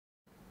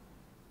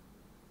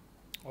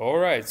All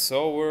right,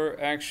 so we're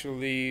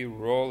actually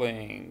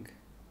rolling.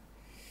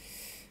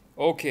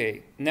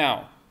 Okay,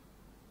 now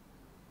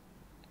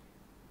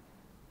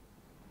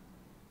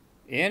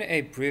in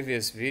a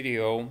previous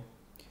video,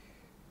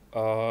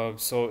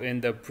 so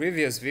in the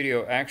previous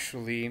video,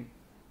 actually,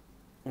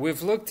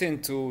 we've looked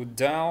into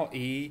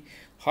dall-e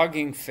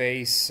Hugging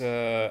Face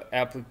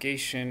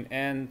application,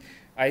 and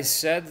I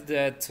said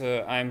that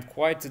I'm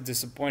quite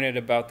disappointed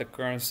about the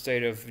current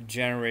state of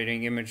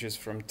generating images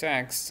from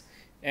text,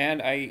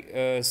 and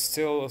I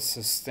still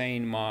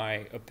sustain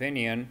my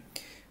opinion.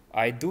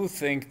 I do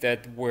think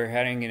that we're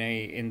heading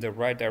in the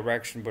right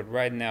direction, but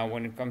right now,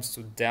 when it comes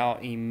to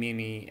dall-e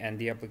Mini and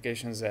the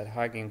applications that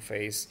Hugging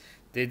Face,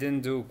 they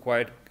didn't do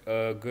quite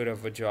good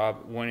of a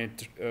job when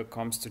it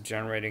comes to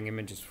generating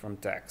images from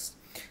text.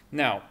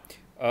 Now,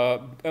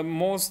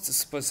 most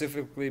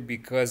specifically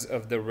because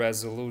of the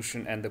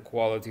resolution and the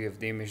quality of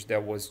the image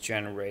that was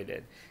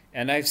generated.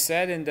 And I've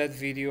said in that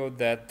video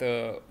that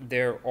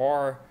there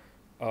are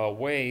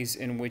ways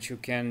in which you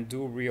can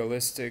do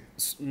realistic,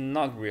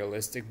 not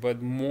realistic,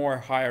 but more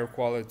higher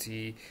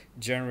quality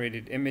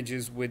generated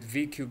images with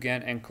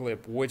VQGAN and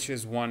clip, which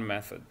is one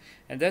method.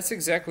 And that's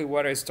exactly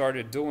what I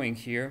started doing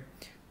here.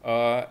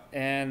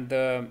 And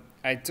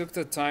I took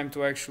the time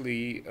to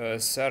actually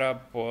set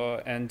up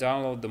and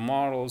download the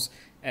models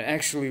and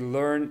actually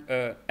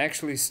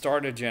actually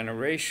start a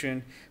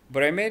generation.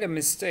 But I made a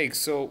mistake,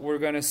 so we're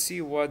gonna see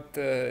what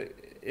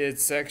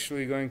it's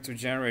actually going to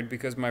generate,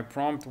 because my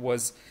prompt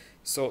was,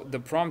 so the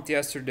prompt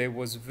yesterday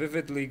was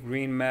vividly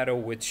green meadow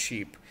with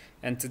sheep,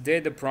 and today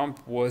the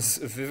prompt was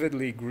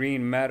vividly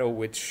green meadow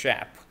with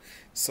shap.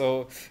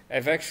 So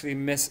I've actually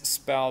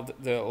misspelled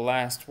the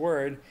last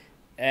word,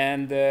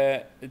 and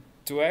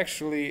to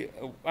actually,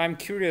 I'm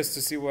curious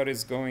to see what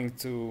is going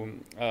to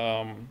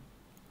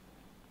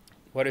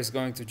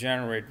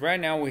generate. Right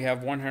now we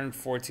have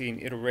 114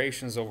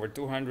 iterations over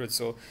 200,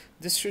 so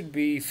this should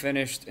be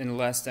finished in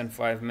less than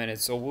 5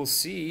 minutes. So we'll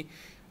see.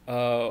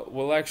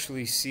 We'll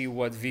actually see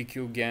what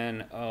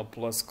VQGAN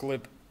plus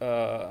clip,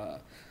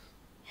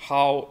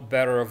 how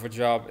better of a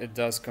job it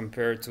does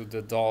compared to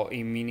the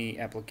dall-e Mini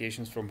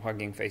applications from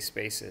Hugging Face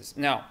Spaces.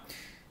 Now,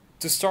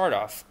 to start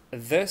off,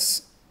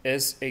 this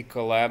is a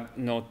collab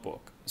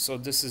notebook. So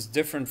this is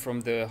different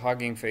from the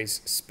Hugging Face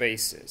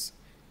Spaces.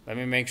 Let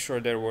me make sure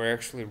that we're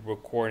actually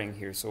recording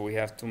here, so we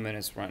have 2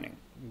 minutes running,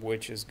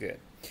 which is good.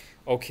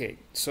 Okay,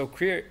 so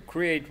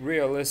create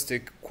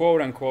realistic,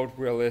 quote-unquote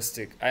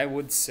realistic. I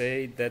would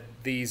say that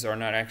these are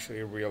not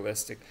actually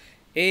realistic.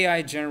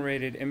 AI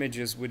generated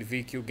images with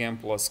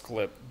VQGAN plus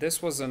clip.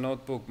 This was a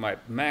notebook by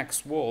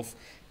Max Wolf,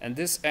 and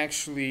this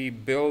actually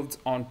built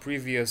on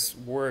previous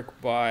work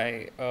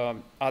by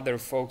other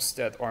folks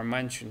that are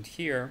mentioned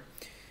here.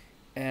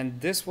 And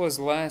this was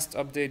last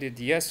updated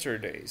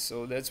yesterday,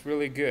 so that's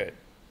really good.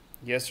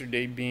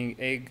 Yesterday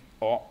being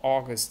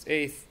August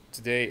 8th,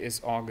 today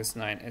is August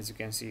 9th, as you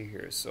can see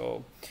here.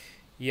 So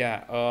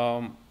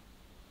yeah,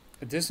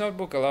 this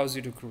notebook allows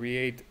you to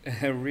create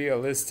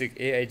realistic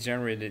AI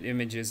generated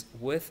images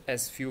with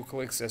as few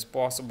clicks as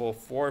possible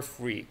for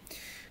free.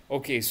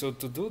 Okay, so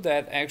to do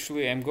that,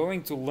 actually I'm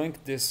going to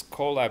link this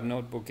collab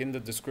notebook in the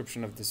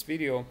description of this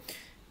video,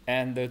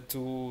 and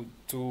to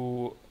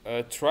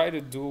try to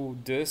do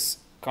this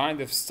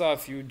kind of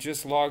stuff, you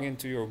just log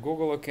into your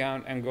Google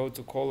account and go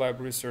to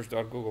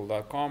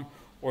collabresearch.google.com,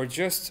 or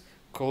just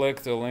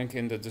click the link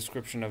in the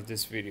description of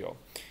this video.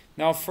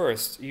 Now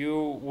first,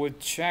 you would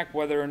check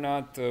whether or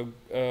not the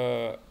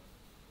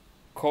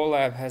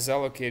Colab has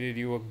allocated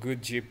you a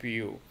good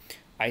GPU.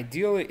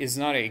 Ideally, it's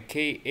not a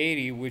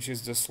K80, which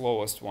is the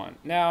slowest one.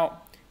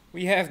 Now,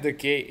 we have the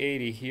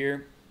K80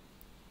 here,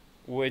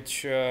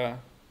 which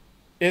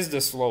is the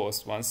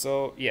slowest one.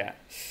 So yeah,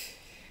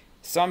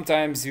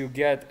 sometimes you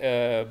get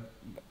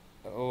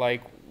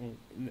like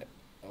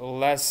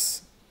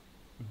less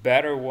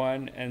better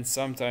one, and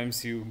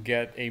sometimes you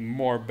get a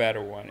more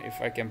better one, if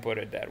I can put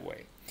it that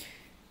way.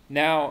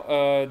 Now,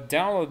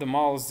 download the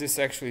models. This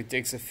actually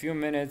takes a few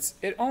minutes.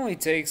 It only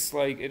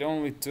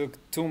took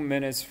 2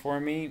 minutes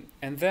for me.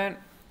 And then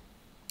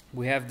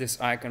we have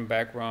this icon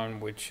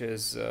background, which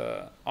is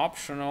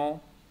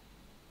optional.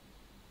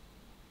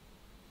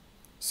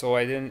 So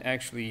I didn't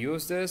actually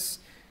use this.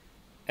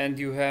 And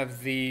you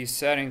have the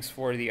settings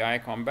for the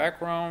icon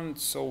background,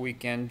 so we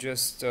can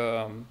just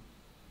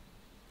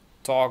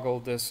toggle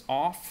this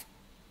off.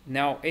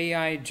 Now,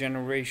 AI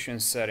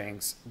generation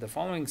settings. The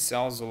following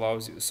cells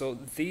allows you. So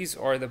these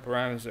are the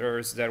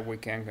parameters that we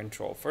can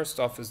control. First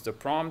off is the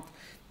prompt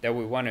that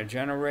we want to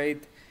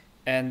generate.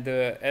 And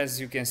as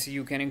you can see,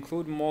 you can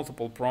include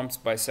multiple prompts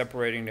by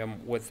separating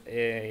them with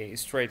a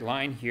straight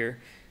line here.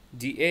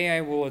 The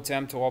AI will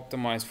attempt to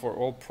optimize for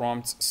all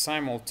prompts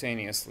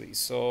simultaneously.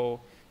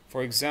 So,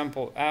 for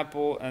example,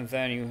 Apple, and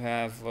then you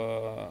have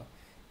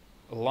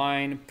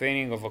line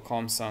painting of a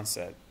calm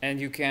sunset,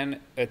 and you can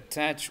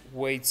attach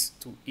weights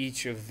to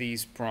each of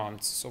these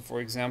prompts. So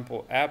for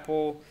example,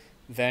 Apple,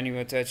 then you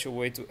attach a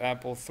weight to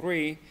Apple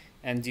 3,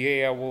 and the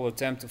AI will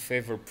attempt to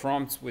favor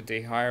prompts with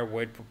a higher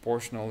weight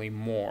proportionally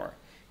more.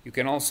 You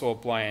can also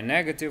apply a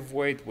negative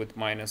weight with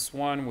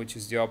 -1, which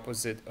is the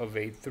opposite of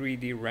a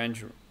 3D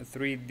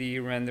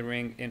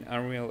rendering in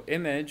Unreal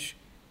Image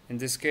in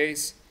this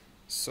case.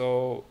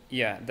 So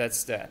yeah,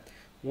 that's that.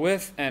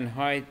 Width and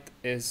height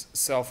is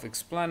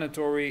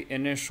self-explanatory.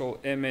 Initial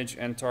image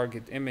and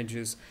target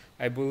images,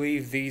 I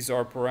believe these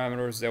are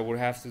parameters that would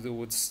have to do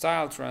with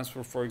style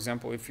transfer. For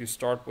example, if you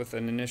start with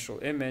an initial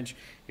image,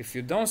 if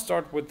you don't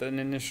start with an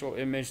initial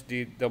image,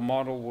 the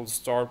model will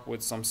start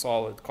with some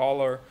solid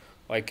color.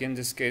 Like in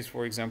this case,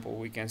 for example,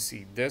 we can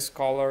see this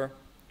color,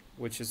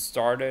 which is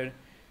started.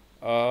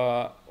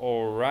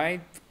 All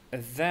right.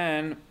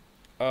 Then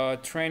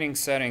training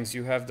settings,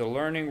 you have the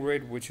learning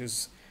rate, which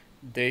is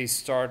they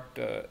start,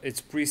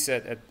 it's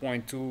preset at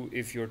 0.2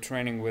 if you're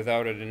training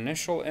without an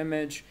initial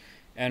image,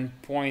 and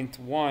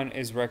 0.1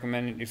 is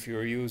recommended if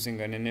you're using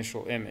an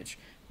initial image.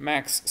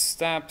 Max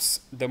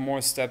steps, the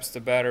more steps the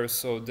better,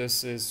 so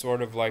this is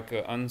sort of like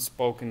an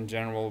unspoken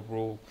general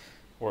rule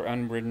or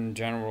unwritten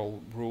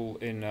general rule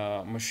in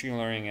machine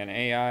learning and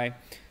AI.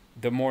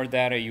 The more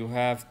data you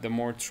have, the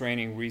more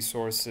training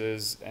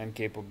resources and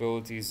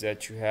capabilities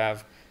that you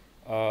have,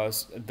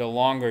 the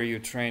longer you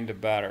train, the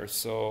better.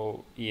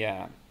 So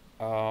yeah,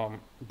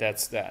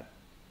 that's that.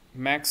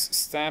 Max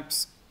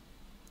steps,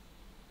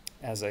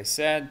 as I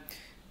said,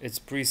 it's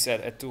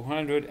preset at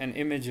 200, and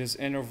images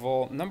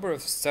interval, number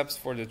of steps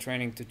for the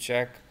training to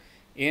check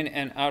in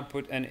and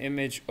output an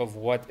image of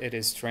what it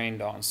is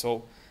trained on.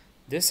 So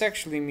this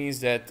actually means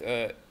that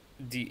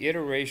the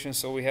iteration,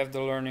 so we have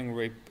the learning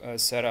rate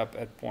set up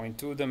at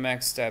 0.2, the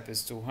max step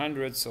is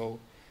 200, so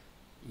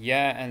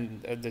yeah,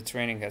 and the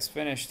training has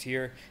finished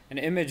here. An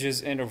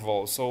images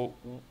interval, so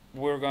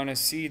we're gonna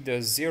see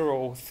the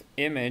 0th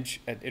image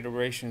at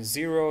iteration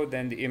 0,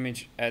 then the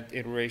image at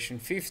iteration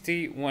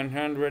 50,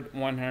 100,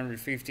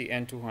 150,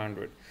 and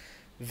 200.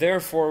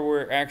 Therefore,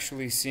 we're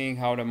actually seeing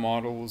how the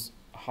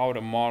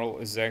model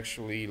is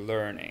actually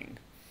learning.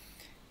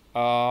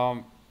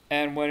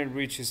 And when it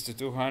reaches to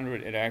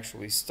 200, it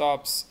actually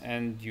stops,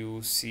 and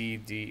you see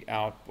the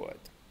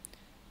output.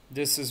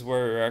 This is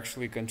where you're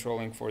actually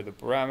controlling for the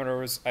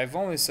parameters. I've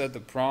only set the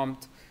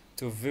prompt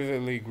to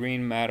vividly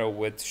green meadow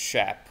with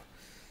SHAP.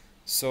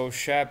 So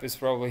SHAP is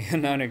probably a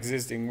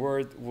non-existing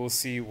word. We'll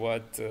see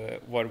what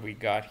we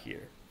got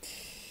here.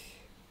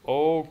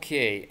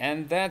 Okay,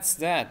 and that's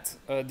that.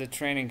 The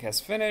training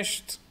has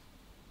finished.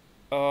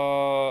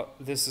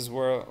 This is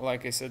where,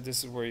 like I said,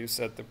 this is where you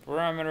set the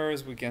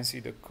parameters. We can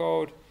see the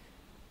code.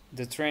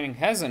 The training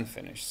hasn't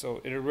finished.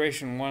 So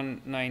iteration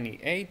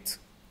 198.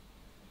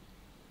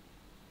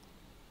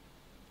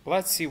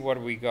 Let's see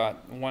what we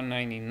got.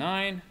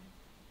 199,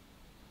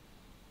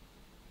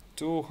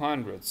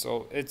 200.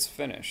 So it's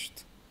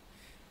finished.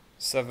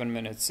 7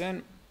 minutes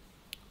in.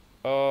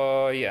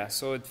 Yeah,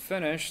 so it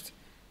finished.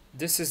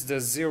 This is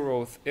the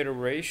 0th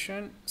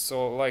iteration.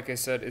 So like I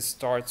said, it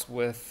starts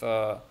with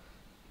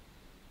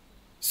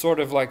sort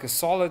of like a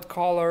solid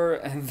color,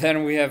 and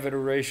then we have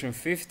iteration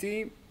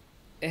 50.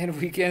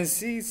 And we can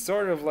see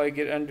sort of like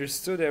it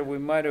understood that we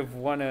might have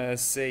want to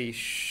say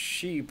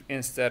sheep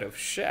instead of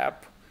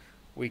shap.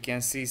 We can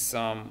see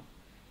some,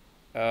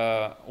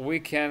 we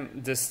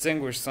can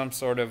distinguish some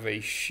sort of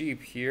a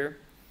sheep here.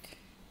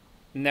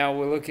 Now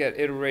we look at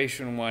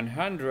iteration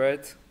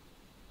 100.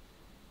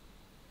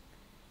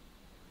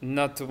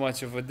 Not too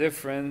much of a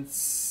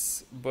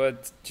difference,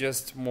 but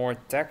just more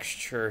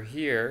texture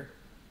here.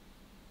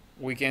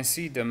 We can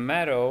see the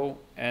meadow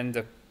and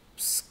the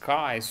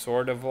sky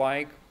sort of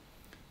like.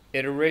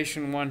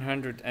 Iteration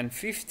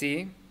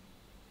 150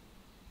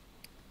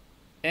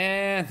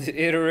 and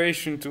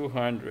iteration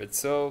 200.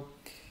 So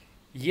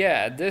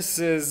yeah, this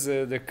is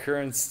the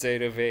current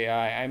state of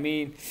AI. I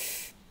mean,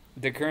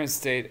 the current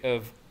state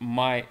of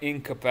my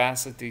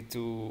incapacity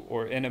to,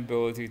 or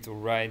inability to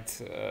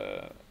write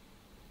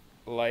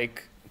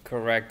like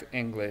correct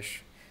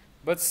English.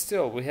 But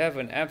still, we have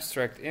an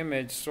abstract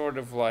image, sort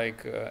of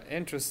like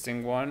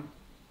interesting one.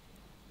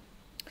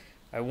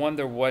 I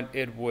wonder what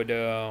it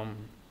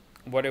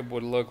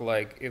would look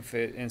like if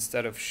it,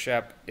 instead of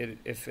shep,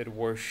 if it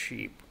were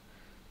sheep.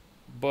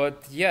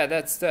 But yeah,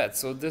 that's that.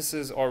 So this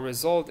is our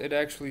result. It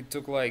actually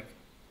took like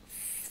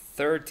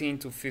 13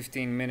 to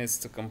 15 minutes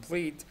to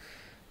complete.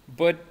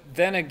 But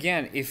then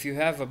again, if you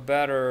have a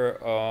better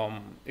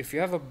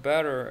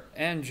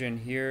engine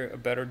here, a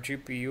better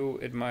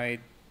GPU, it might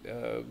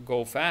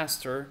go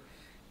faster,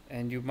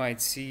 and you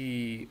might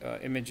see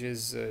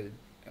images.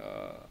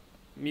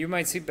 You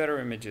might see better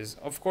images.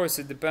 Of course,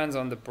 it depends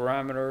on the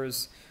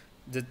parameters,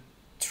 the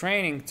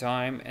training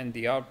time, and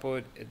the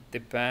output. It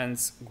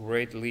depends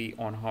greatly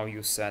on how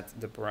you set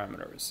the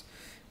parameters.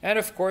 And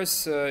of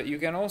course, you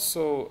can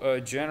also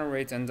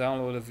generate and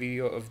download a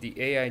video of the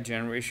AI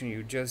generation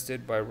you just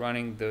did by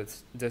running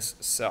this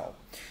cell.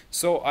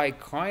 So I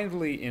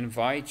kindly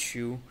invite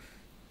you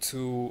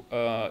to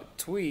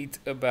tweet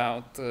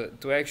about,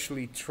 to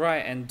actually try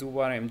and do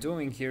what I'm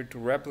doing here to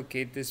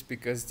replicate this,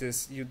 because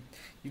this, you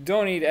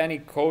don't need any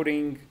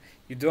coding,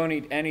 you don't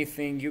need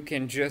anything. You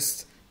can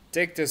just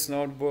take this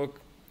notebook,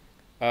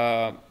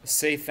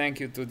 say thank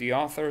you to the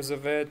authors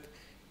of it,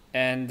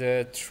 and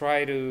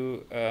try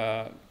to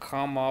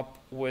come up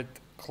with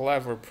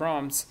clever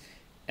prompts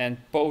and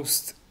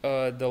post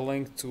the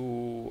link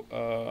to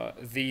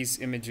these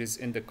images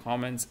in the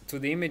comments, to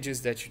the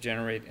images that you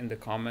generate in the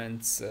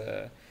comments,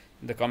 in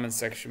the comment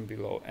section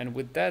below. And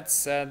with that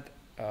said,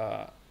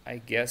 I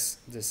guess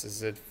this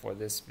is it for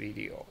this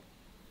video.